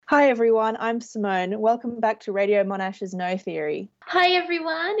Hi everyone, I'm Simone. Welcome back to Radio Monash's No Theory. Hi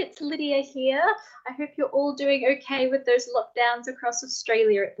everyone, it's Lydia here. I hope you're all doing okay with those lockdowns across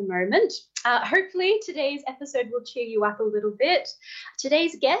Australia at the moment. Hopefully today's episode will cheer you up a little bit.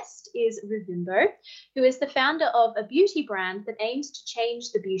 Today's guest is Ruvimbo, who is the founder of a beauty brand that aims to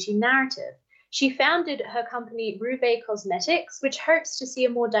change the beauty narrative. She founded her company Ruve Cosmetics, which hopes to see a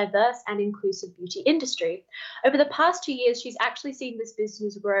more diverse and inclusive beauty industry. Over the past 2 years, she's actually seen this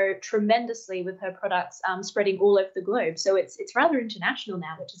business grow tremendously with her products spreading all over the globe. So it's rather international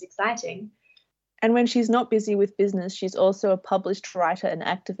now, which is exciting. And when she's not busy with business, she's also a published writer and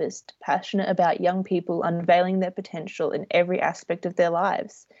activist, passionate about young people unveiling their potential in every aspect of their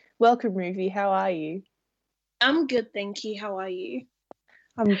lives. Welcome, Ruvi. How are you? I'm good, thank you. How are you?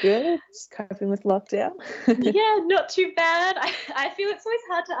 I'm good. Just coping with lockdown. Yeah, not too bad. I feel it's always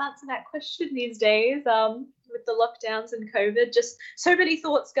hard to answer that question these days with the lockdowns and COVID. Just so many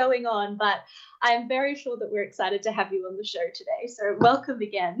thoughts going on, but I'm very sure that we're excited to have you on the show today. So welcome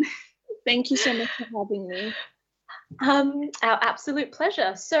again. Thank you so much for having me. Our absolute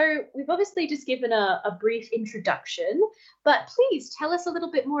pleasure. So we've obviously just given a brief introduction, but please tell us a little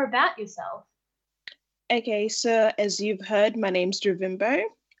bit more about yourself. Okay, so as you've heard, my name's Ruvimbo.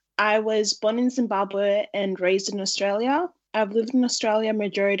 I was born in Zimbabwe and raised in Australia. I've lived in Australia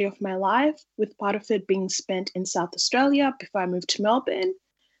majority of my life, with part of it being spent in South Australia before I moved to Melbourne.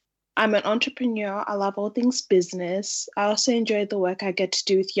 I'm an entrepreneur. I love all things business. I also enjoy the work I get to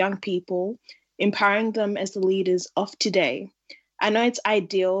do with young people, empowering them as the leaders of today. I know it's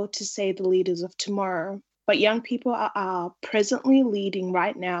ideal to say the leaders of tomorrow, but young people are presently leading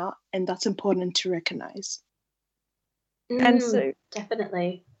right now, and that's important to recognize. And so,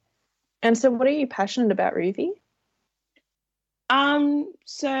 definitely. And so what are you passionate about, Ruvi?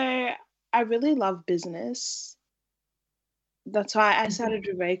 So I really love business. That's why I started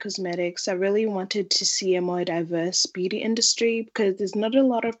Ruve Cosmetics. I really wanted to see a more diverse beauty industry because there's not a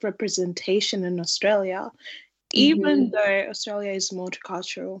lot of representation in Australia. Even though Australia is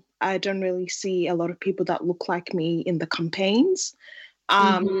multicultural, I don't really see a lot of people that look like me in the campaigns.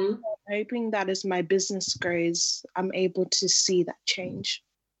 I'm hoping that as my business grows, I'm able to see that change.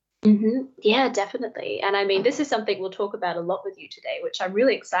 Yeah, definitely. And I mean, this is something we'll talk about a lot with you today, which I'm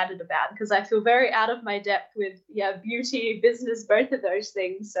really excited about because I feel very out of my depth with beauty, business, both of those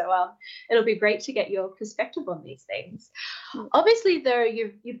things. So it'll be great to get your perspective on these things. Obviously, though,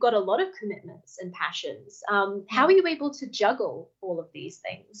 you've got a lot of commitments and passions. How are you able to juggle all of these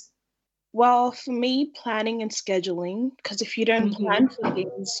things? Well, for me, planning and scheduling, because if you don't plan for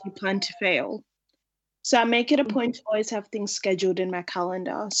things, you plan to fail. So I make it a point to always have things scheduled in my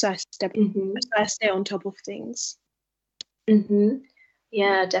calendar, so I stay on top of things.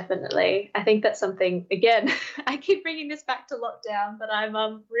 Yeah, definitely. I think that's something, again, I keep bringing this back to lockdown, but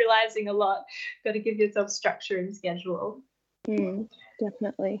I'm realizing a lot. Got to give yourself structure and schedule.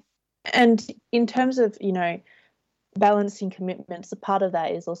 Definitely. And in terms of, balancing commitments, a part of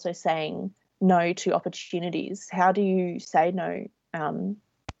that is also saying no to opportunities. How do you say no?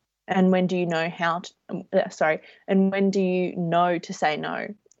 And when do you know and when do you know to say no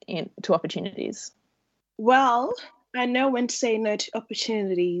to opportunities? Well, I know when to say no to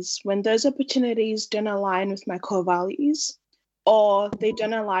opportunities when those opportunities don't align with my core values or they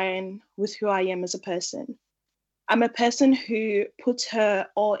don't align with who I am as a person. I'm a person who puts her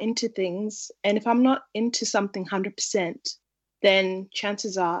all into things, and if I'm not into something 100%, then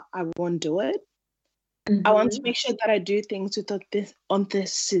chances are I won't do it. I want to make sure that I do things with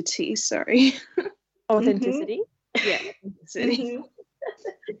authenticity. Authenticity? Yeah, authenticity.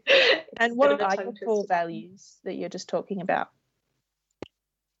 And what are your core values that you're just talking about?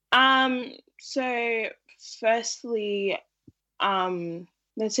 So firstly,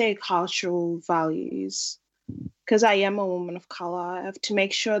 let's say cultural values. Because I am a woman of color, I have to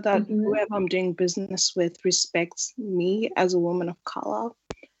make sure that whoever I'm doing business with respects me as a woman of color.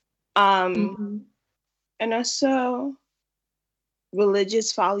 And also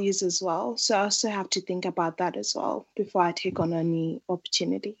religious values as well. So I also have to think about that as well before I take on any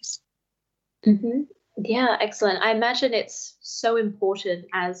opportunities. Yeah, excellent. I imagine it's so important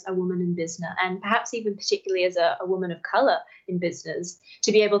as a woman in business, and perhaps even particularly as a woman of color in business,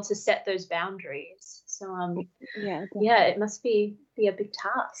 to be able to set those boundaries. So it must be a big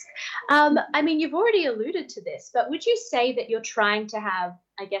task. I mean, you've already alluded to this, but would you say that you're trying to have,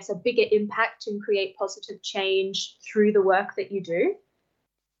 I guess, a bigger impact and create positive change through the work that you do?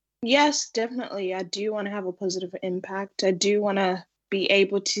 Yes, definitely. I do want to have a positive impact. I do want to be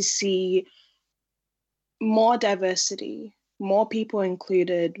able to see more diversity, more people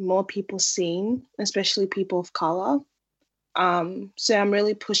included, more people seen, especially people of color. So I'm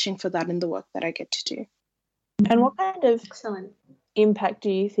really pushing for that in the work that I get to do. And what kind of Excellent impact do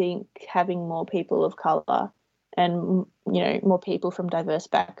you think having more people of colour and, you know, more people from diverse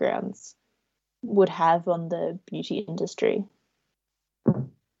backgrounds would have on the beauty industry?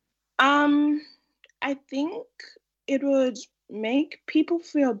 I think it would make people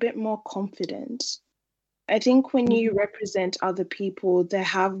feel a bit more confident. I think when you represent other people, they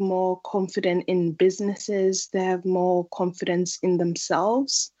have more confidence in businesses, they have more confidence in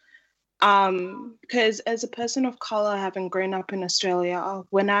themselves. Because as a person of color, having grown up in Australia,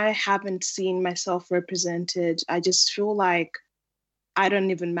 when I haven't seen myself represented, I just feel like I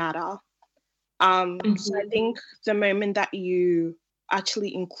don't even matter. So I think the moment that you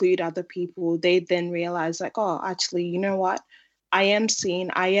actually include other people, they then realize like, oh, actually, you know what? I am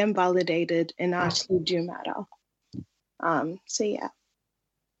seen, I am validated, and I actually do matter. So yeah.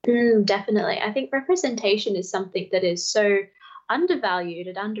 Definitely. I think representation is something that is so undervalued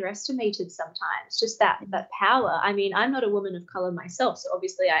and underestimated sometimes, just that power. I mean, I'm not a woman of color myself, so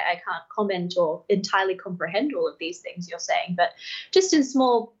obviously I can't comment or entirely comprehend all of these things you're saying, but just in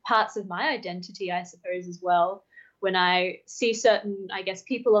small parts of my identity, I suppose, as well, when I see certain, I guess,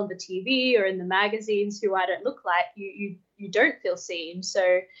 people on the TV or in the magazines who I don't look like, you don't feel seen.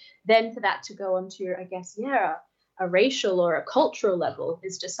 So then for that to go onto, I guess, a racial or a cultural level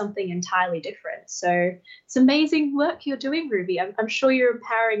is just something entirely different. So it's amazing work you're doing, Ruby. I'm sure you're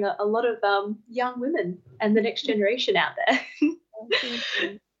empowering a lot of young women and the next generation out there.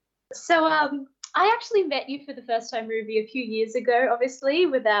 So I actually met you for the first time, Ruby, a few years ago, obviously,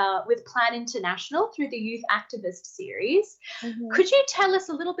 with Plan International through the Youth Activist series. Could you tell us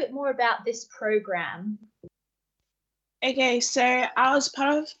a little bit more about this program? Okay, so I was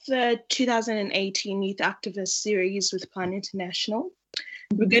part of the 2018 Youth Activist series with Plan International.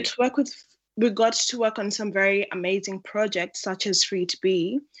 We got to work on some very amazing projects such as Free to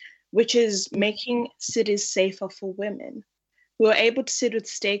Be, which is making cities safer for women. We were able to sit with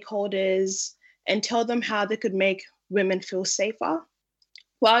stakeholders and tell them how they could make women feel safer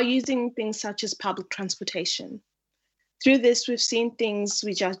while using things such as public transportation. Through this, we've seen things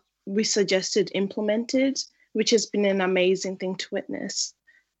we suggested implemented, which has been an amazing thing to witness.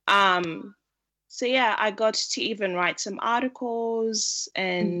 So yeah, I got to even write some articles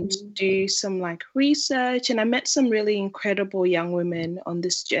and do some like research, and I met some really incredible young women on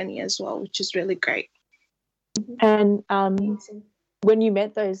this journey as well, which is really great. And when you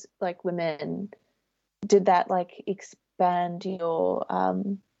met those like women, did that like expand your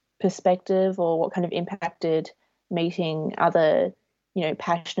perspective, or what kind of impact did meeting other, you know,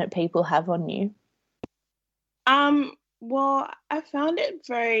 passionate people have on you? Well, I found it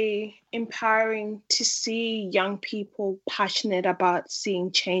very empowering to see young people passionate about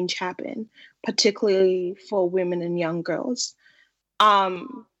seeing change happen, particularly for women and young girls.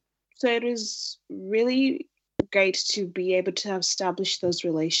 So it was really great to be able to have established those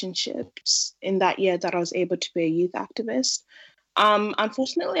relationships in that year that I was able to be a youth activist.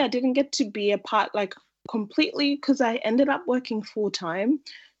 Unfortunately, I didn't get to be a part like completely because I ended up working full-time.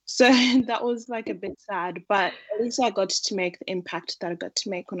 So that was like a bit sad, but at least I got to make the impact that I got to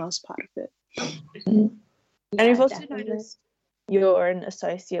make when I was part of it. And you've also noticed you're an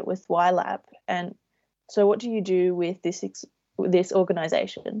associate with YLAB, and so what do you do with this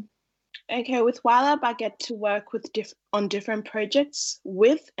organisation? Okay, with YLAB, I get to work with on different projects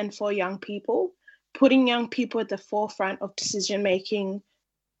with and for young people, putting young people at the forefront of decision making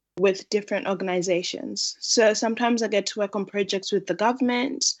with different organizations. So sometimes I get to work on projects with the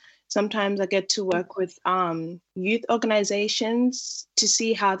government. Sometimes I get to work with youth organizations to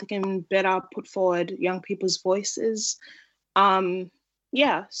see how they can better put forward young people's voices. So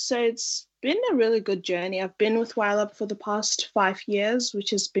it's been a really good journey. I've been with YLAB for the past 5 years, which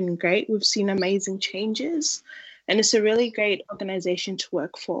has been great. We've seen amazing changes, and it's a really great organization to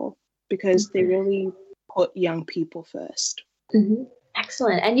work for because they really put young people first.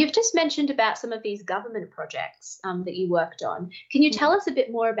 Excellent. And you've just mentioned about some of these government projects that you worked on. Can you tell us a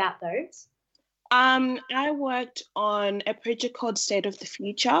bit more about those? I worked on a project called State of the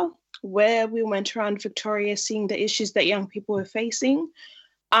Future, where we went around Victoria seeing the issues that young people were facing.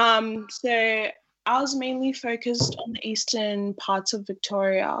 So I was mainly focused on the eastern parts of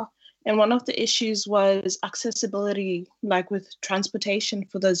Victoria. And one of the issues was accessibility, like with transportation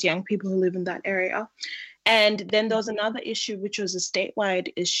for those young people who live in that area. And then there was another issue, which was a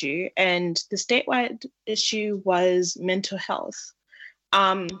statewide issue. And the statewide issue was mental health.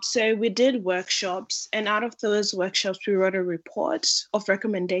 So we did workshops, and out of those workshops, we wrote a report of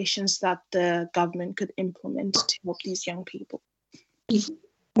recommendations that the government could implement to help these young people.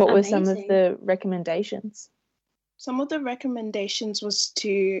 What were some of the recommendations? some of the recommendations was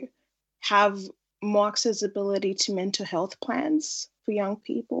to have more accessibility to mental health plans for young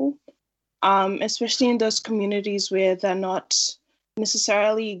people, especially in those communities where they're not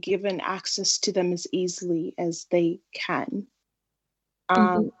necessarily given access to them as easily as they can.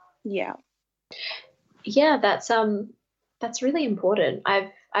 Yeah. Yeah, that's really important.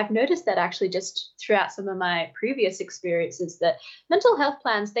 I've noticed that actually just throughout some of my previous experiences that mental health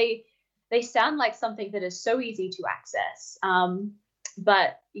plans, they sound like something that is so easy to access.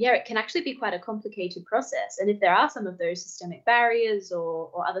 But yeah, it can actually be quite a complicated process. And if there are some of those systemic barriers or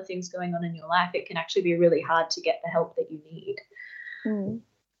other things going on in your life, it can actually be really hard to get the help that you need.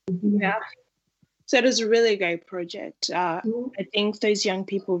 Yeah. So it was a really great project. I think those young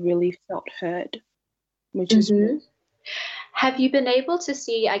people really felt heard, which is good. Have you been able to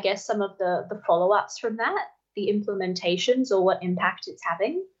see, I guess, some of the follow-ups from that, the implementations or what impact it's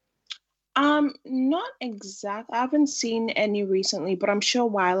having? Not exactly. I haven't seen any recently, but I'm sure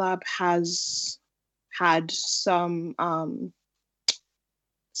YLab has had some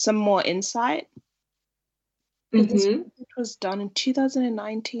more insight. It was done in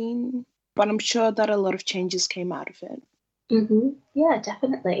 2019, but I'm sure that a lot of changes came out of it. Yeah,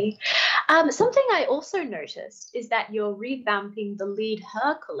 definitely. Something I also noticed is that you're revamping the Lead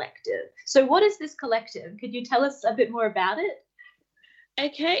Her Collective. So what is this collective? Could you tell us a bit more about it?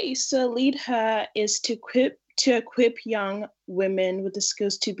 Okay, so Lead Her is to equip young women with the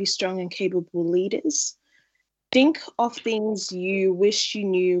skills to be strong and capable leaders. Think of things you wish you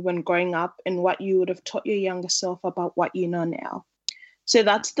knew when growing up and what you would have taught your younger self about what you know now. So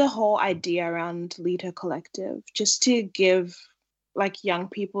that's the whole idea around Lead Her Collective, just to give like young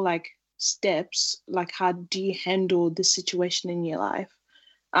people like steps, like how do you handle this situation in your life?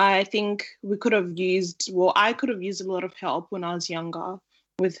 I think I could have used a lot of help when I was younger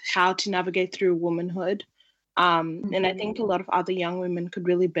with how to navigate through womanhood. And I think a lot of other young women could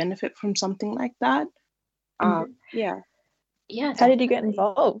really benefit from something like that. Yeah. How did you get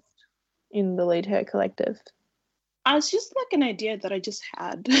involved in the Lead Her Collective? It's just like an idea that I just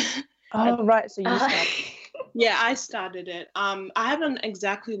had. Oh, right. So you started. Yeah, I started it. I haven't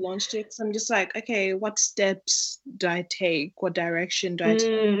exactly launched it because I'm just like, okay, what steps do I take? What direction do I take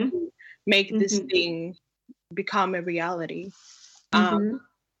to make this thing become a reality?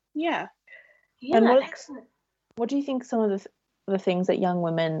 Yeah. And what do you think some of the things that young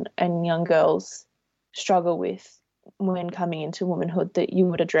women and young girls struggle with when coming into womanhood that you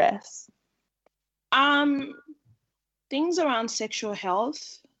would address? Things around sexual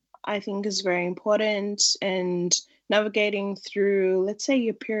health, I think, is very important, and navigating through, let's say,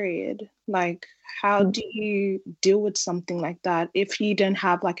 your period. Like, how do you deal with something like that if you don't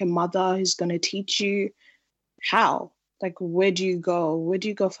have like a mother who's going to teach you how? Like, where do you go? Where do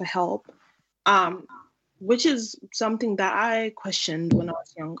you go for help? Which is something that I questioned when I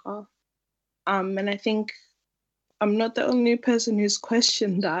was younger. And I think I'm not the only person who's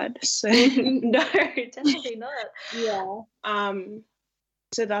questioned that. So no, definitely not. Yeah.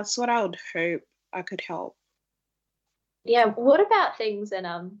 So that's what I would hope I could help. Yeah. What about things, and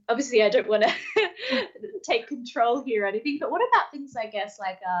obviously I don't want to take control here or anything, but what about things, I guess,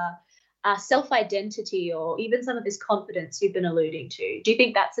 like self-identity or even some of this confidence you've been alluding to? Do you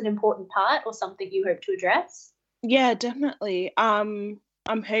think that's an important part or something you hope to address? Yeah, definitely.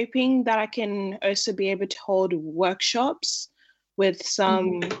 I'm hoping that I can also be able to hold workshops with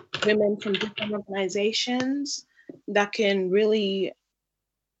some women from different organizations that can really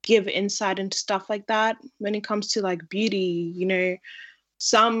give insight into stuff like that. When it comes to like beauty, you know,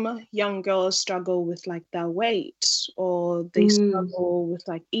 some young girls struggle with like their weight, or they struggle with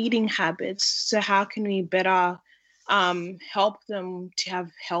like eating habits. So how can we better help them to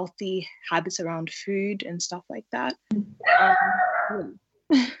have healthy habits around food and stuff like that?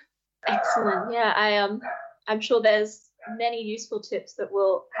 Excellent. Yeah, I'm sure there's many useful tips that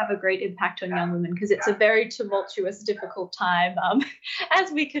will have a great impact on young women, because it's a very tumultuous, difficult time,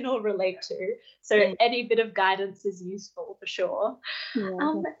 as we can all relate to. So any bit of guidance is useful for sure.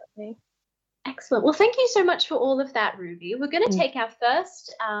 Yeah, excellent. Well, thank you so much for all of that, Ruby. We're going to take our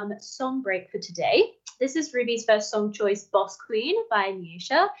first song break for today. This is Ruby's first song choice, Boss Queen by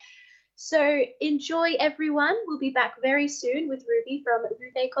Nyesha. So enjoy, everyone. We'll be back very soon with Ruby from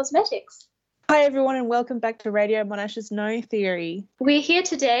Roubaix Cosmetics. Hi, everyone, and welcome back to Radio Monash's No Theory. We're here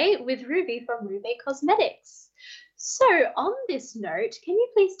today with Ruby from Roubaix Cosmetics. So on this note, can you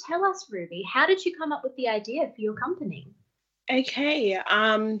please tell us, Ruby, how did you come up with the idea for your company? Okay,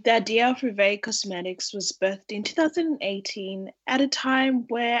 the idea of Roubaix Cosmetics was birthed in 2018 at a time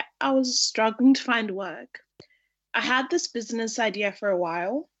where I was struggling to find work. I had this business idea for a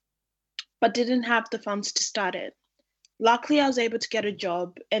while, but didn't have the funds to start it. luckily I was able to get a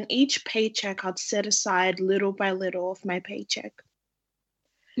job, and each paycheck I'd set aside little by little of my paycheck.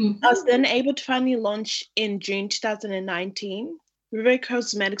 I was then able to finally launch in June 2019. River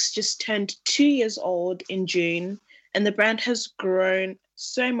Cosmetics just turned 2 years old in June, and the brand has grown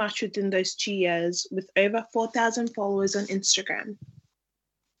so much within those 2 years with over 4,000 followers on Instagram.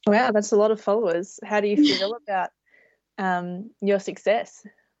 Wow, that's a lot of followers. How do you feel about your success?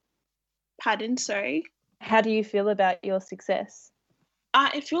 Pardon, sorry? How do you feel about your success?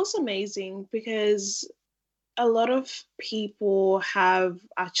 It feels amazing because a lot of people have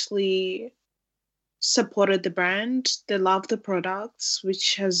actually supported the brand. They love the products,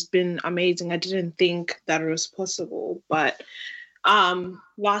 which has been amazing. I didn't think that it was possible, but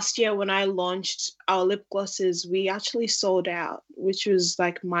last year when I launched our lip glosses, we actually sold out, which was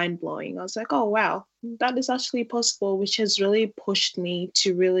like mind-blowing. I was like, oh wow, that is actually possible, which has really pushed me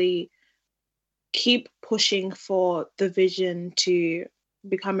to really keep pushing for the vision to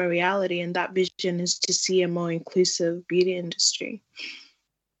become a reality, and that vision is to see a more inclusive beauty industry.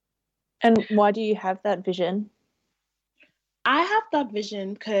 And why do you have that vision? I have that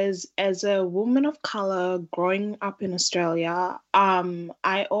vision because as a woman of color growing up in Australia,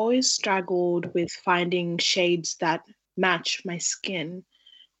 I always struggled with finding shades that match my skin.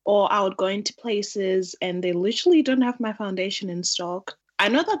 Or I would go into places and they literally don't have my foundation in stock. I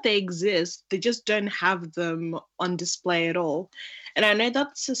know that they exist, they just don't have them on display at all. And I know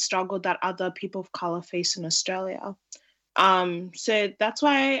that's a struggle that other people of color face in Australia. So that's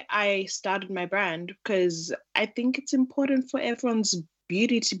why I started my brand, because I think it's important for everyone's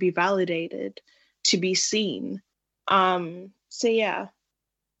beauty to be validated, to be seen. So yeah,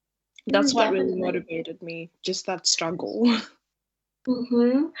 that's what really motivated me, just that struggle.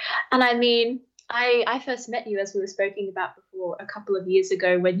 And I mean, I first met you, as we were speaking about before, a couple of years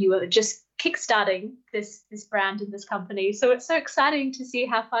ago when you were just kickstarting this brand and this company. So it's so exciting to see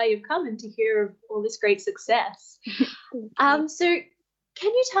how far you've come and to hear of all this great success. So can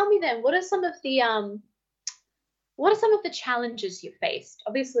you tell me then, what are some of the challenges you faced?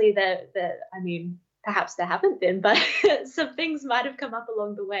 Obviously, I mean, perhaps there haven't been, but some things might have come up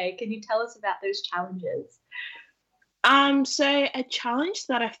along the way. Can you tell us about those challenges? So a challenge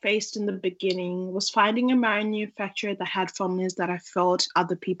that I faced in the beginning was finding a manufacturer that had formulas that I felt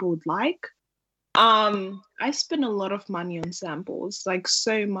other people would like. I spent a lot of money on samples, like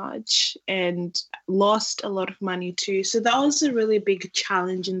so much, and lost a lot of money too. So that was a really big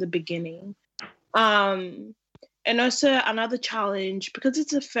challenge in the beginning. And also another challenge, because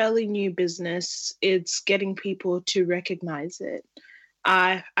it's a fairly new business, it's getting people to recognize it.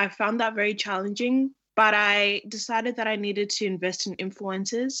 I found that very challenging, but I decided that I needed to invest in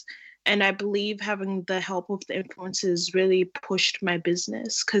influencers. And I believe having the help of the influencers really pushed my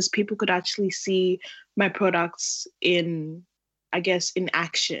business, because people could actually see my products in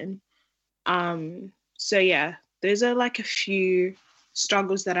action. So yeah, those are like a few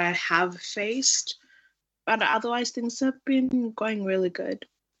struggles that I have faced, but otherwise things have been going really good.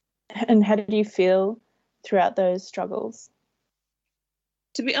 And how did you feel throughout those struggles?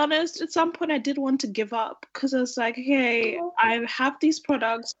 To be honest, at some point I did want to give up, because I was like, okay, I have these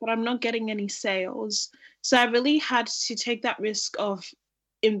products, but I'm not getting any sales. So I really had to take that risk of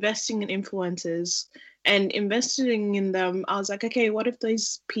investing in influencers and investing in them. I was like, okay, what if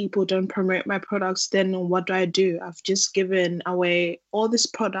these people don't promote my products? Then what do? I've just given away all this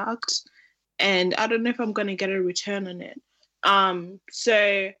product and I don't know if I'm going to get a return on it.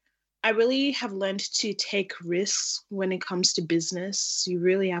 So I really have learned to take risks when it comes to business. You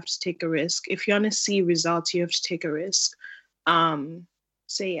really have to take a risk. If you want to see results, you have to take a risk.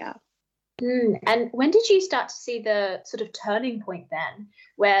 So yeah. And when did you start to see the sort of turning point then,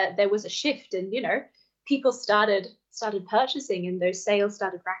 where there was a shift and, you know, people started purchasing and those sales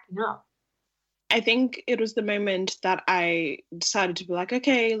started racking up? I think it was the moment that I decided to be like,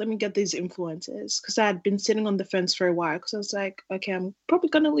 okay, let me get these influencers, because I had been sitting on the fence for a while, because I was like, okay, I'm probably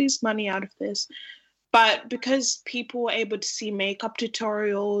going to lose money out of this. But because people were able to see makeup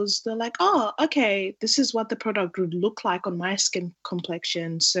tutorials, they're like, oh, okay, this is what the product would look like on my skin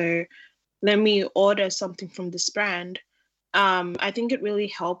complexion. So let me order something from this brand. I think it really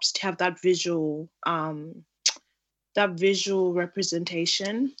helps to have that visual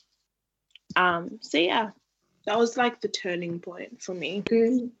representation. So yeah, that was like the turning point for me.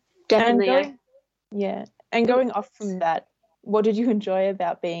 Definitely. And going off from that, what did you enjoy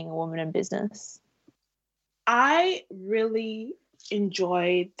about being a woman in business? I really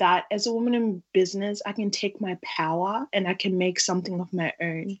enjoy that as a woman in business, I can take my power and I can make something of my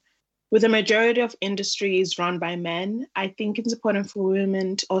own. with the majority of industries run by men, I think it's important for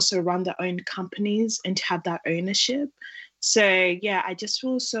women to also run their own companies and to have that ownership. So yeah, I just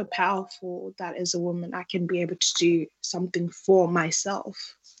feel so powerful that as a woman, I can be able to do something for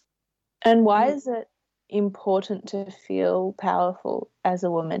myself. And why is it important to feel powerful as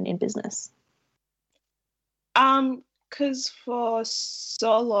a woman in business? Because for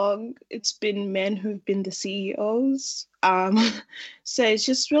so long it's been men who've been the CEOs. So it's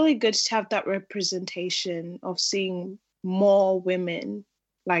just really good to have that representation of seeing more women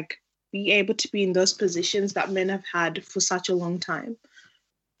like be able to be in those positions that men have had for such a long time.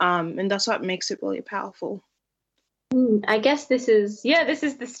 And that's what makes it really powerful. I guess this is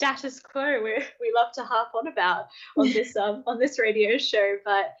the status quo we love to harp on about on this radio show,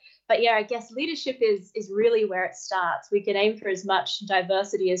 but yeah, I guess leadership is really where it starts. We can aim for as much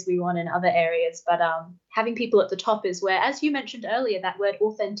diversity as we want in other areas, but having people at the top is where, as you mentioned earlier, that word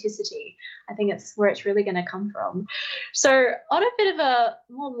authenticity, I think it's where it's really going to come from. So on a bit of a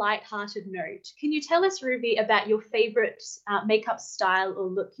more light-hearted note, can you tell us, Ruby, about your favorite makeup style or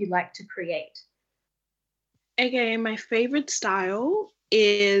look you like to create? Okay, my favorite style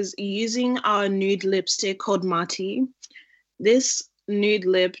is using our nude lipstick called Marty. This nude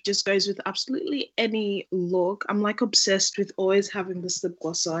lip just goes with absolutely any look. I'm like obsessed with always having this lip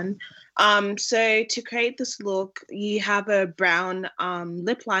gloss on. So to create this look, you have a brown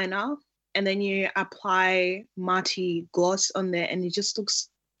lip liner, and then you apply Marty gloss on there, and it just looks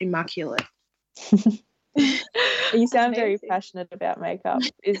immaculate. You sound very passionate about makeup.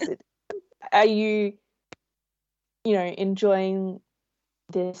 Are you enjoying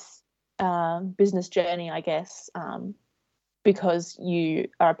this business journey, I guess, because you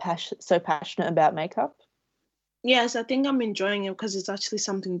are so passionate about makeup? Yes, I think I'm enjoying it because it's actually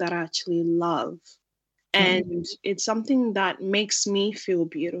something that I actually love. And it's something that makes me feel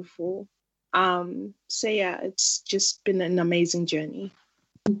beautiful. So yeah, it's just been an amazing journey.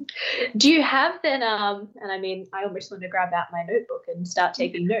 Do you have then, and I mean, I almost want to grab out my notebook and start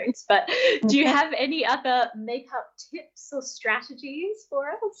taking notes, but do you have any other makeup tips or strategies for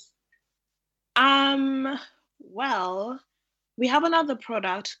us? Well, we have another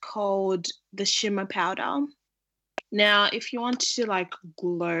product called the Shimmer Powder. Now, if you want to like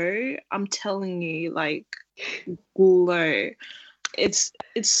glow, I'm telling you, like glow. It's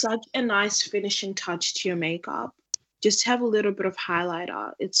such a nice finishing touch to your makeup. Just have a little bit of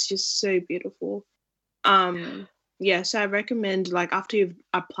highlighter. It's just so beautiful. Yeah, so I recommend like after you've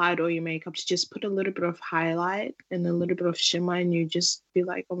applied all your makeup to just put a little bit of highlight and a little bit of shimmer, and you just be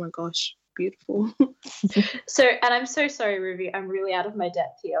like, oh my gosh, beautiful. So, and I'm so sorry, Ruby, I'm really out of my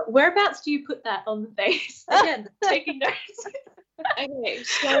depth here. Whereabouts do you put that on the face? Again, taking notes. Okay,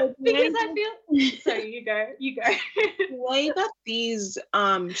 so because I feel sorry, you go. The way that these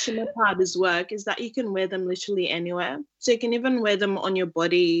shimmer powders work is that you can wear them literally anywhere. So you can even wear them on your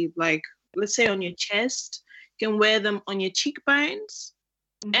body, like let's say on your chest. You can wear them on your cheekbones,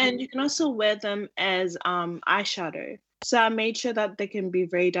 and you can also wear them as eyeshadow. So I made sure that they can be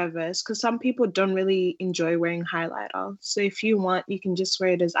very diverse because some people don't really enjoy wearing highlighter. So if you want, you can just wear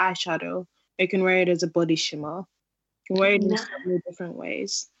it as eyeshadow. You can wear it as a body shimmer. You can wear it in so many different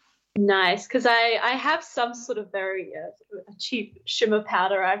ways. Nice, because I have some sort of very cheap shimmer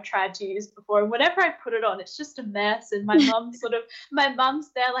powder I've tried to use before, and whenever I put it on, it's just a mess. And my mum's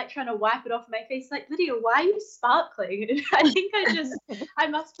there like trying to wipe it off my face, like, Lydia, why are you sparkling? And I think I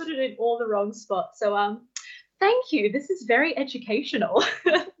must put it in all the wrong spots. So thank you. This is very educational.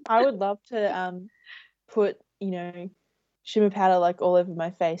 I would love to put shimmer powder like all over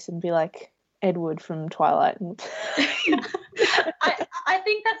my face and be like Edward from Twilight. I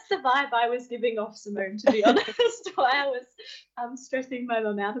think that's the vibe I was giving off, Simone, to be honest. Why I was stressing my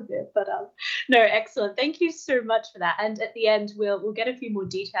mum out a bit. But no, excellent. Thank you so much for that. And at the end, we'll get a few more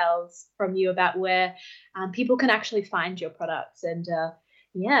details from you about where people can actually find your products and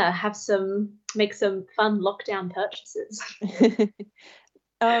make some fun lockdown purchases.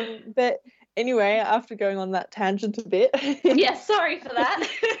 But anyway, after going on that tangent a bit. Yeah, sorry for that.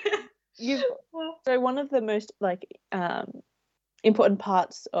 So one of the most important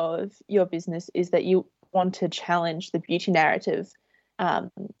parts of your business is that you want to challenge the beauty narrative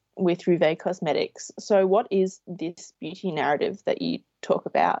with Rouvé Cosmetics. So what is this beauty narrative that you talk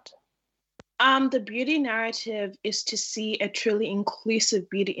about? The beauty narrative is to see a truly inclusive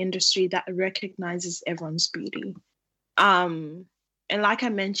beauty industry that recognizes everyone's beauty. And like I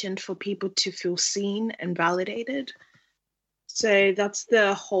mentioned, for people to feel seen and validated. So that's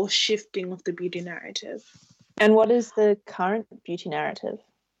the whole shifting of the beauty narrative. And what is the current beauty narrative?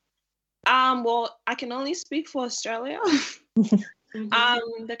 Well, I can only speak for Australia.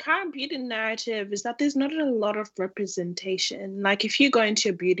 The current beauty narrative is that there's not a lot of representation. Like if you go into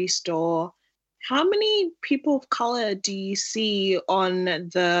a beauty store, how many people of color do you see on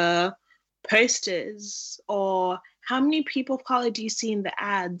the posters, or how many people of color do you see in the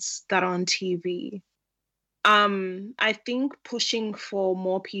ads that are on TV? I think pushing for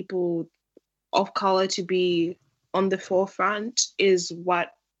more people of color to be on the forefront is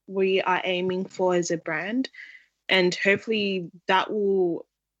what we are aiming for as a brand. And hopefully that will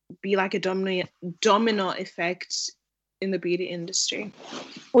be like a domino effect in the beauty industry.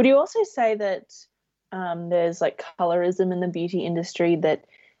 Would you also say that there's like colorism in the beauty industry, that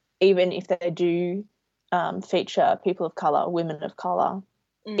even if they do feature people of color, women of color,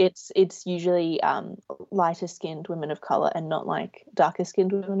 it's usually lighter skinned women of color and not like darker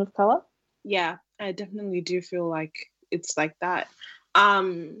skinned women of color? Yeah, I definitely do feel like it's like that.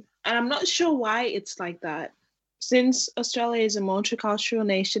 And I'm not sure why it's like that, since Australia is a multicultural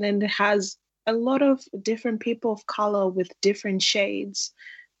nation and it has a lot of different people of color with different shades,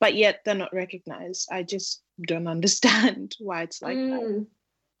 but yet they're not recognized. I just don't understand why it's like that.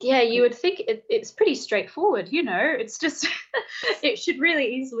 Yeah, you would think it's pretty straightforward, you know. It's just, it should really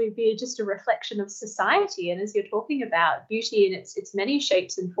easily be just a reflection of society. And as you're talking about beauty in its many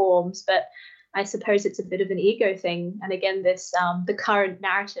shapes and forms, but I suppose it's a bit of an ego thing. And again, this the current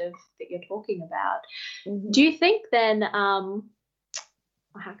narrative that you're talking about. Do you think then, how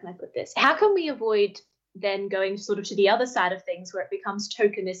can I put this? How can we avoid then going sort of to the other side of things where it becomes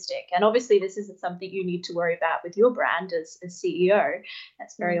tokenistic? And obviously this isn't something you need to worry about with your brand as CEO.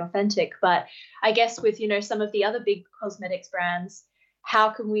 That's very authentic. But I guess with, you know, some of the other big cosmetics brands, how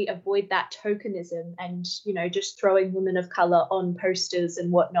can we avoid that tokenism and, you know, just throwing women of color on posters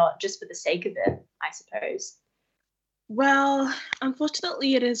and whatnot just for the sake of it, I suppose? Well,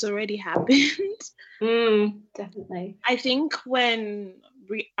 unfortunately, it has already happened. Definitely. I think when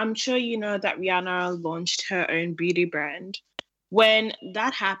I'm sure you know that Rihanna launched her own beauty brand. When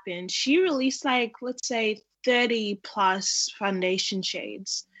that happened, she released like, let's say, 30 plus foundation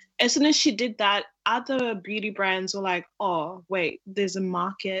shades. As soon as she did that, other beauty brands were like, oh, wait, there's a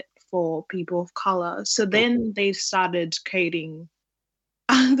market for people of color. So then they started creating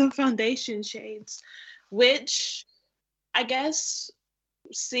the foundation shades, which I guess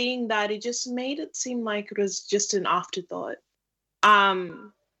seeing that, it just made it seem like it was just an afterthought.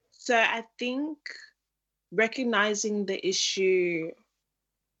 So I think recognizing the issue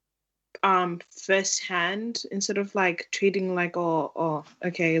firsthand, instead of like treating like, oh,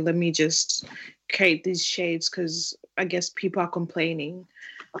 okay, let me just create these shades because I guess people are complaining.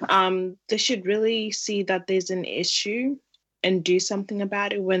 They should really see that there's an issue and do something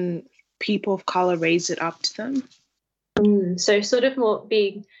about it when people of color raise it up to them. So sort of more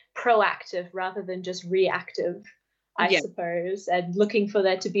being proactive rather than just reactive, I suppose, and looking for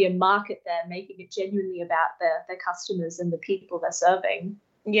there to be a market there, making it genuinely about their customers and the people they're serving.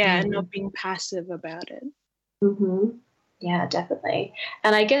 Yeah, and not being passive about it. Yeah, definitely.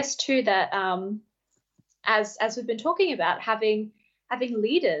 And I guess too that as we've been talking about, having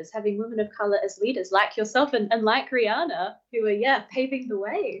leaders, having women of color as leaders like yourself and like Rihanna, who are paving the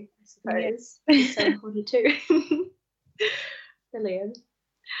way, I suppose. It's so important too. Brilliant.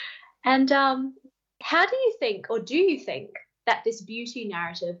 And how do you think, or do you think, that this beauty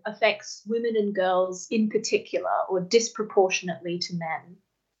narrative affects women and girls in particular, or disproportionately to men?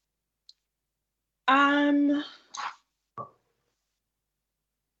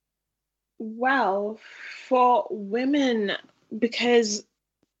 Well, for women, because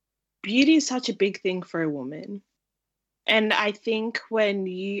beauty is such a big thing for a woman, and I think when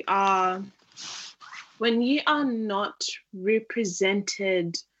you are not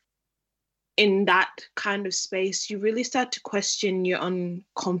represented in that kind of space, you really start to question your own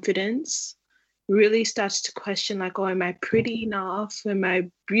confidence. Really starts to question like, oh, am I pretty enough? Am I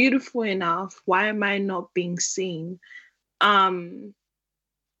beautiful enough? Why am I not being seen?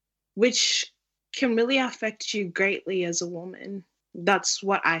 Which can really affect you greatly as a woman. That's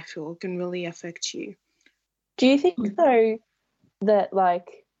what I feel can really affect you. Do you think though that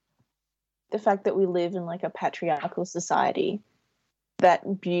like the fact that we live in like a patriarchal society,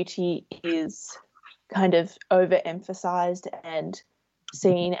 that beauty is kind of overemphasized and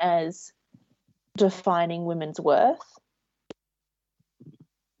seen as defining women's worth?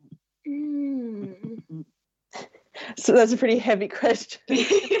 So that's a pretty heavy question.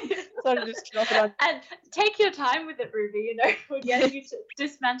 So just drop it on. And take your time with it, Ruby. You know, we're getting you to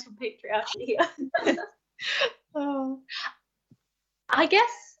dismantle patriarchy here. I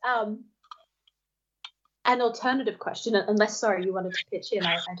guess an alternative question, unless, sorry, you wanted to pitch in.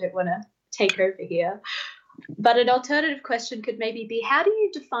 I don't want to take over here. But an alternative question could maybe be, how do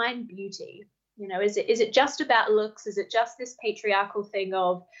you define beauty? You know, is it just about looks? Is it just this patriarchal thing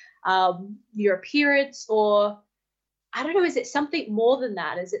of your appearance? Or, I don't know, is it something more than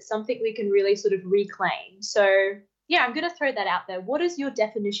that? Is it something we can really sort of reclaim? So, yeah, I'm going to throw that out there. What is your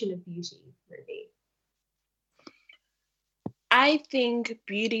definition of beauty, Ruby? I think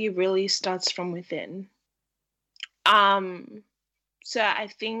beauty really starts from within. So I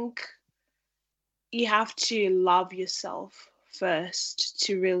think you have to love yourself first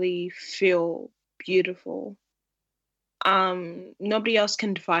to really feel beautiful. Nobody else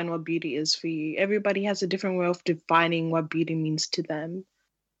can define what beauty is for you. Everybody has a different way of defining what beauty means to them.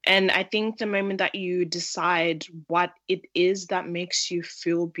 And I think the moment that you decide what it is that makes you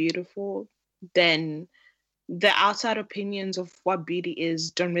feel beautiful, then the outside opinions of what beauty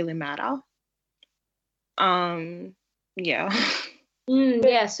is don't really matter. Yeah.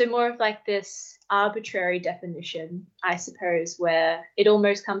 Yeah, so more of like this arbitrary definition, I suppose, where it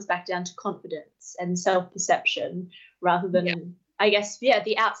almost comes back down to confidence and self-perception rather than, I guess,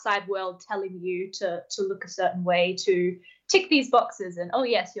 the outside world telling you to look a certain way, to tick these boxes and, oh,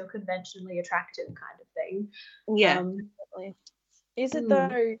 yes, you're conventionally attractive kind of thing. Yeah, definitely. Is it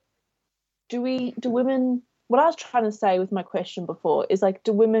though, do women, what I was trying to say with my question before is like,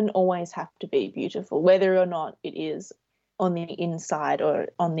 do women always have to be beautiful, whether or not it is on the inside or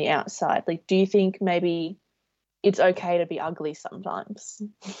on the outside? Like, do you think maybe it's okay to be ugly sometimes?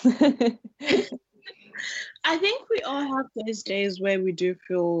 I think we all have those days where we do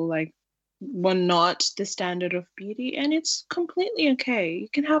feel like we're not the standard of beauty, and it's completely okay. You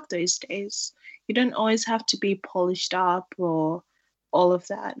can have those days. You don't always have to be polished up or all of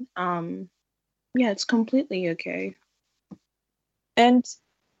that. Yeah, it's completely okay. And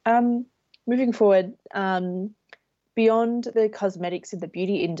moving forward, beyond the cosmetics in the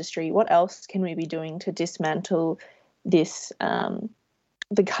beauty industry, what else can we be doing to dismantle this,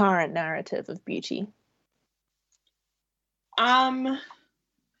 the current narrative of beauty?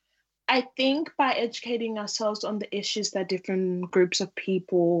 I think by educating ourselves on the issues that different groups of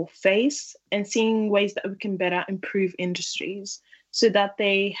people face and seeing ways that we can better improve industries so that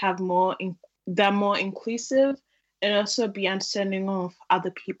they have they're more inclusive and also be understanding of other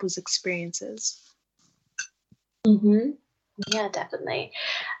people's experiences. Mm-hmm. Yeah, definitely.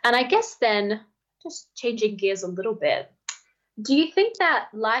 And I guess then, just changing gears a little bit, do you think that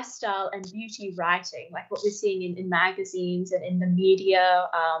lifestyle and beauty writing, like what we're seeing in magazines and in the media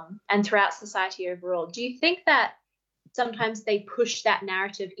and throughout society overall, do you think that sometimes they push that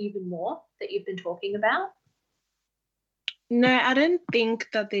narrative even more that you've been talking about? No, I don't think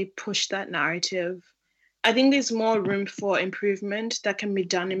that they push that narrative. I think there's more room for improvement that can be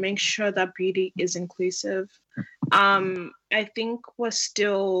done and make sure that beauty is inclusive. I think we're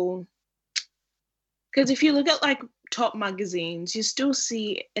still, because if you look at like top magazines, you still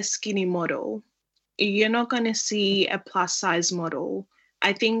see a skinny model. You're not going to see a plus size model.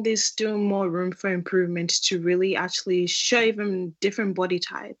 I think there's still more room for improvement to really actually show even different body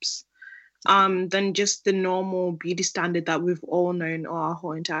types than just the normal beauty standard that we've all known our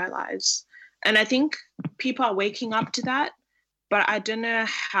whole entire lives. And I think people are waking up to that, but I don't know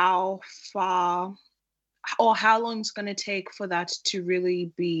how far or how long it's going to take for that to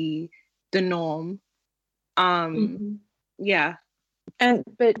really be the norm. Yeah.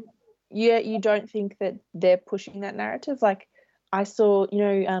 But you don't think that they're pushing that narrative? Like, I saw,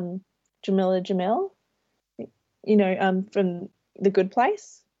 Jamila Jamil, from The Good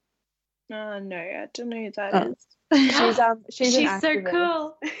Place. No, I don't know who that is. She's an activist. So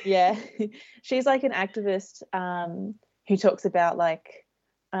cool. Yeah, she's like an activist who talks about like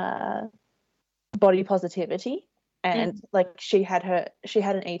body positivity, and like she had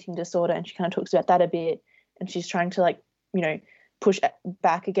an eating disorder, and she kind of talks about that a bit, and she's trying to like push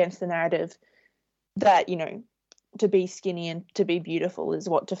back against the narrative that to be skinny and to be beautiful is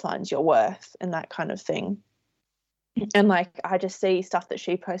what defines your worth and that kind of thing. And like I just see stuff that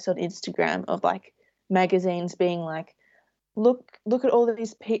she posts on Instagram of like magazines being like, look at all of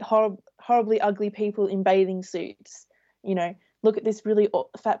these horribly ugly people in bathing suits, look at this really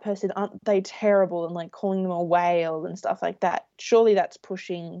fat person, aren't they terrible, and like calling them a whale and stuff like that. Surely that's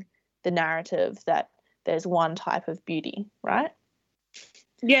pushing the narrative that there's one type of beauty, right?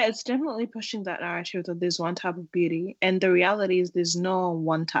 Yeah, it's definitely pushing that narrative that there's one type of beauty, and the reality is there's no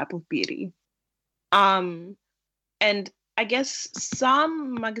one type of beauty. And I guess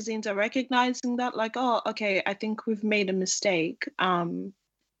some magazines are recognizing that, like, oh, okay, I think we've made a mistake. And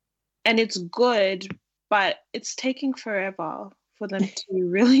it's good, but it's taking forever for them to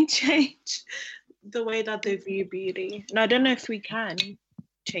really change the way that they view beauty. And I don't know if we can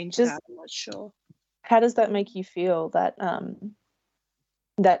change that. I'm not sure. how does that make you feel, that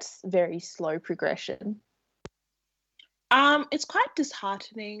that's very slow progression? It's quite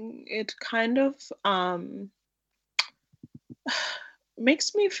disheartening. It kind of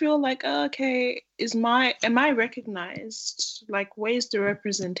makes me feel like, oh, okay, am I recognized? Like, where's the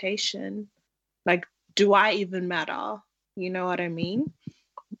representation? Like, do I even matter? You know what I mean?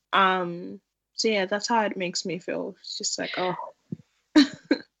 So yeah, that's how it makes me feel. It's just like, oh.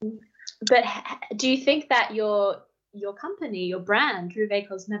 But do you think that your company, your brand, Ruve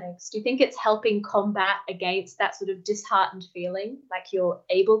Cosmetics, do you think it's helping combat against that sort of disheartened feeling, like you're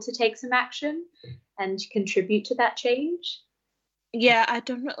able to take some action and contribute to that change? Yeah, I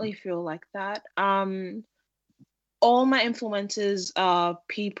definitely feel like that. All my influencers are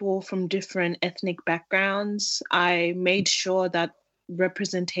people from different ethnic backgrounds. I made sure that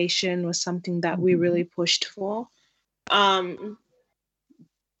representation was something that we really pushed for.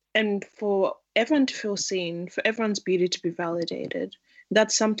 And for everyone to feel seen, for everyone's beauty to be validated.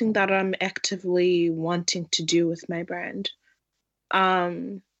 That's something that I'm actively wanting to do with my brand.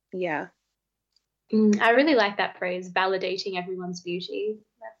 Yeah. I really like that phrase, validating everyone's beauty.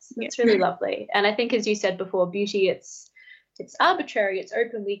 That's really lovely. And I think, as you said before, beauty, it's arbitrary, it's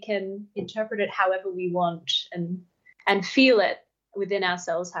open. We can interpret it however we want and feel it within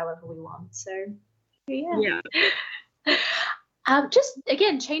ourselves however we want. So yeah. Just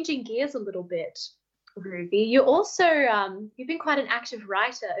again, changing gears a little bit, Ruby, you also you've been quite an active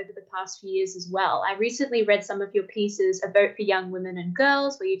writer over the past few years as well. I recently read some of your pieces, A Vote for Young Women and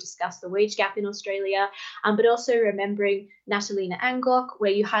Girls, where you discuss the wage gap in Australia, but also Remembering Natalina Angok,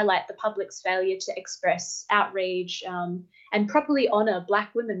 where you highlight the public's failure to express outrage and properly honour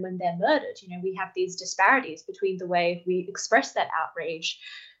Black women when they're murdered. You know, we have these disparities between the way we express that outrage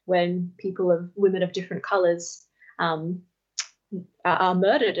when women of different colours are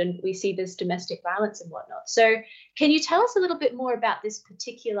murdered, and we see this domestic violence and whatnot. So can you tell us a little bit more about this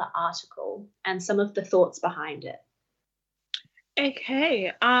particular article and some of the thoughts behind it?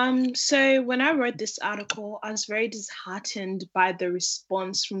 Okay, so when I wrote this article, I was very disheartened by the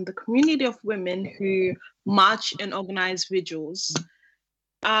response from the community of women who march and organize vigils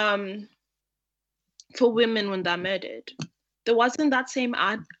for women when they're murdered. There wasn't that same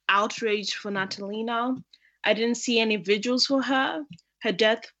outrage for Natalina. I didn't see any vigils for her. Her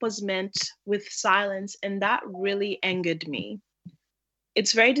death was met with silence, and that really angered me.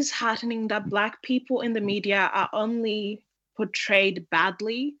 It's very disheartening that Black people in the media are only portrayed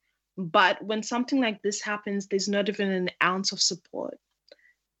badly, but when something like this happens, there's not even an ounce of support.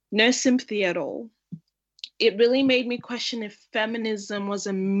 No sympathy at all. It really made me question if feminism was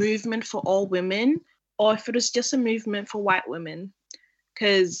a movement for all women or if it was just a movement for white women.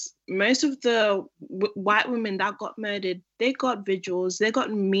 Because most of the white women that got murdered, they got vigils, they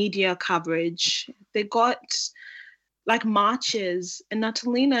got media coverage, they got like marches, and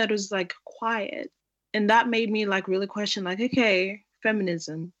Natalina, it was like quiet. And that made me like really question, like, okay,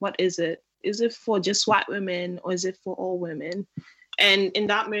 feminism, what is it? Is it for just white women or is it for all women? And in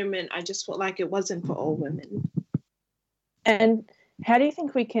that moment, I just felt like it wasn't for all women. And how do you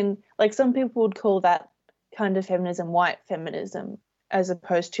think we can, like, some people would call that kind of feminism white feminism, as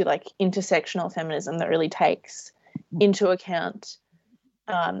opposed to like intersectional feminism that really takes into account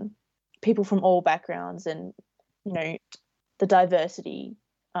people from all backgrounds and, you know, the diversity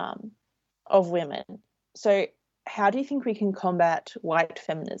of women. So how do you think we can combat white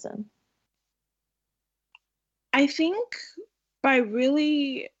feminism? I think by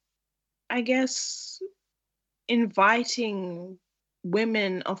really, I guess, inviting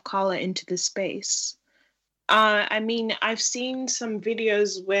women of color into the space. I mean, I've seen some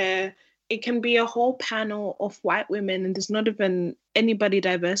videos where it can be a whole panel of white women and there's not even anybody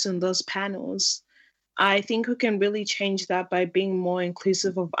diverse in those panels. I think we can really change that by being more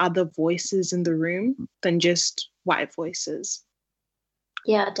inclusive of other voices in the room than just white voices.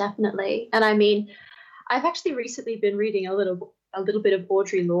 Yeah, definitely. And I mean, I've actually recently been reading a little bit of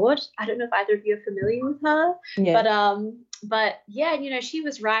Audre Lorde. I don't know if either of you are familiar with her, but yeah, you know, she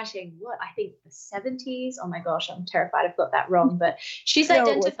was writing I think the 70s. Oh my gosh, I'm terrified I've got that wrong. But she's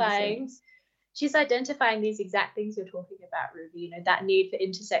identifying these exact things you're talking about, Ruby. You know, that need for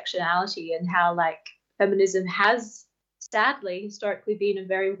intersectionality and how like feminism has sadly historically been a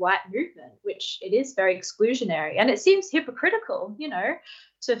very white movement, which it is very exclusionary, and it seems hypocritical, you know,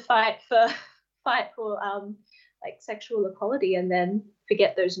 to fight for like sexual equality and then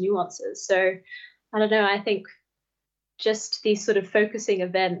forget those nuances. So I don't know, I think just these sort of focusing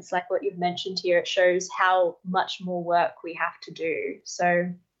events like what you've mentioned here, it shows how much more work we have to do.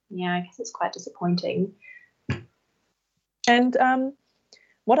 So yeah, I guess it's quite disappointing. And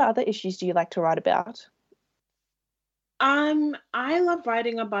What other issues do you like to write about? I love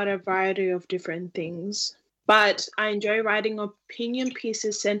writing about a variety of different things, but I enjoy writing opinion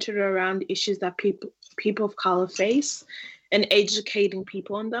pieces centered around issues that people of color face and educating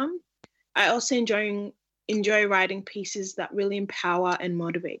people on them. I also enjoy writing pieces that really empower and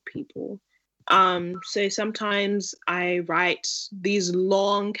motivate people. So sometimes I write these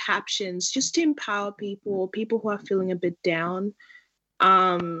long captions just to empower people who are feeling a bit down.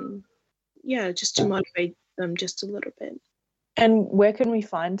 Yeah, just to motivate them just a little bit. And where can we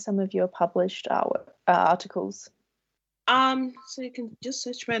find some of your published articles? So you can just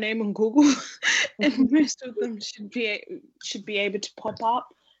search my name on Google, and most of them should be able to pop up,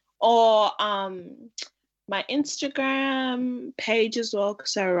 or my Instagram page as well,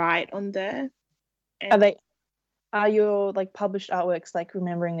 because I write on there. Are your like published artworks like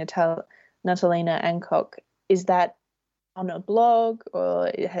Remembering Natalina Ancock? Is that on a blog, or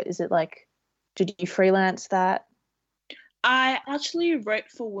is it like, did you freelance that? I actually wrote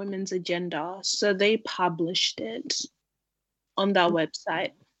for Women's Agenda, so they published it on their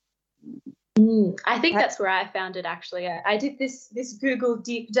website. I think that's where I found it, actually. I did this Google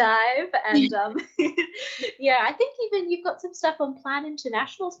deep dive, and yeah, I think even you've got some stuff on Plan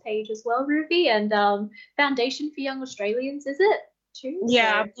International's page as well, Ruby, and Foundation for Young Australians, is it too?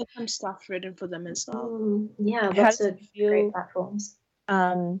 Yeah, I've got some stuff written for them as well. Yeah, lots of great platforms.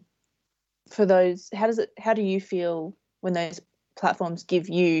 For those, how do you feel when those platforms give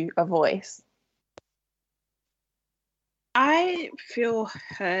you a voice? I feel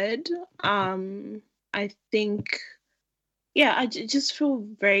heard. I think, yeah, I just feel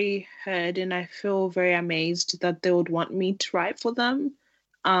very heard, and I feel very amazed that they would want me to write for them.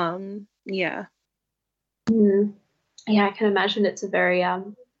 Yeah. Yeah, I can imagine it's a very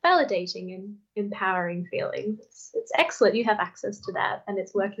validating and empowering feeling. It's excellent you have access to that and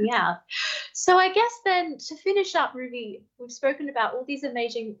it's working out. So I guess then to finish up, Ruby, we've spoken about all these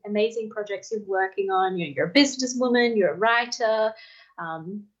amazing projects you're working on. You're a businesswoman, you're a writer,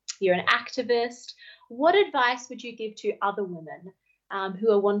 you're an activist. What advice would you give to other women who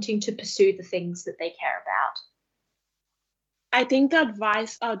are wanting to pursue the things that they care about? I think the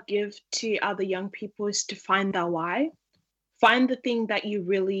advice I'd give to other young people is to find their why. Find the thing that you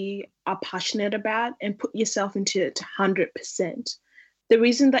really are passionate about and put yourself into it 100%. The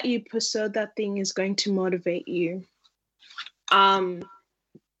reason that you pursue that thing is going to motivate you and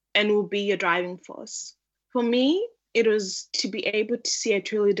will be your driving force. For me, it was to be able to see a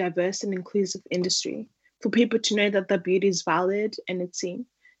truly diverse and inclusive industry, for people to know that their beauty is valid and it's seen.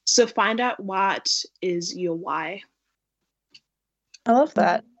 So find out what is your why. I love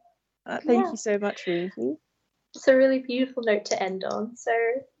that. Thank you so much, Ruby. It's a really beautiful note to end on. So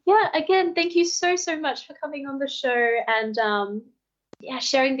yeah, again, thank you so much for coming on the show and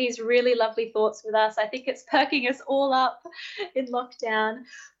sharing these really lovely thoughts with us. I think it's perking us all up in lockdown.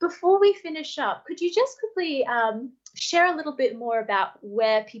 Before we finish up, could you just quickly share a little bit more about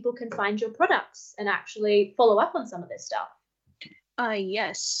where people can find your products and actually follow up on some of this stuff?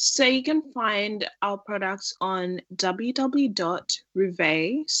 Yes, so you can find our products on www.ruve,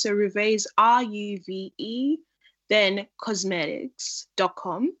 so Ruve is RUVE, then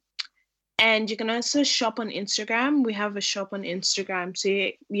cosmetics.com. And you can also shop on Instagram. We have a shop on Instagram, so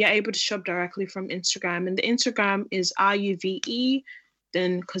you're able to shop directly from Instagram. And the Instagram is RUVE,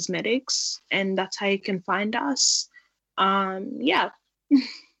 then cosmetics, and that's how you can find us. Yeah.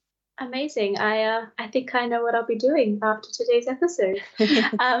 Amazing. I think I know what I'll be doing after today's episode.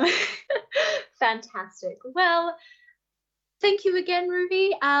 Fantastic. Well, thank you again,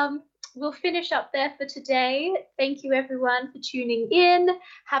 Ruby. We'll finish up there for today. Thank you, everyone, for tuning in.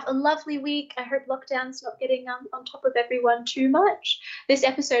 Have a lovely week. I hope lockdown's not getting on top of everyone too much. This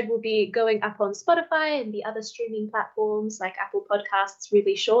episode will be going up on Spotify and the other streaming platforms like Apple Podcasts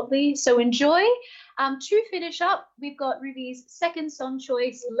really shortly. So enjoy. To finish up, we've got Ruby's second song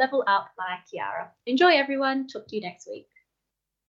choice, Level Up by Kiara. Enjoy, everyone. Talk to you next week.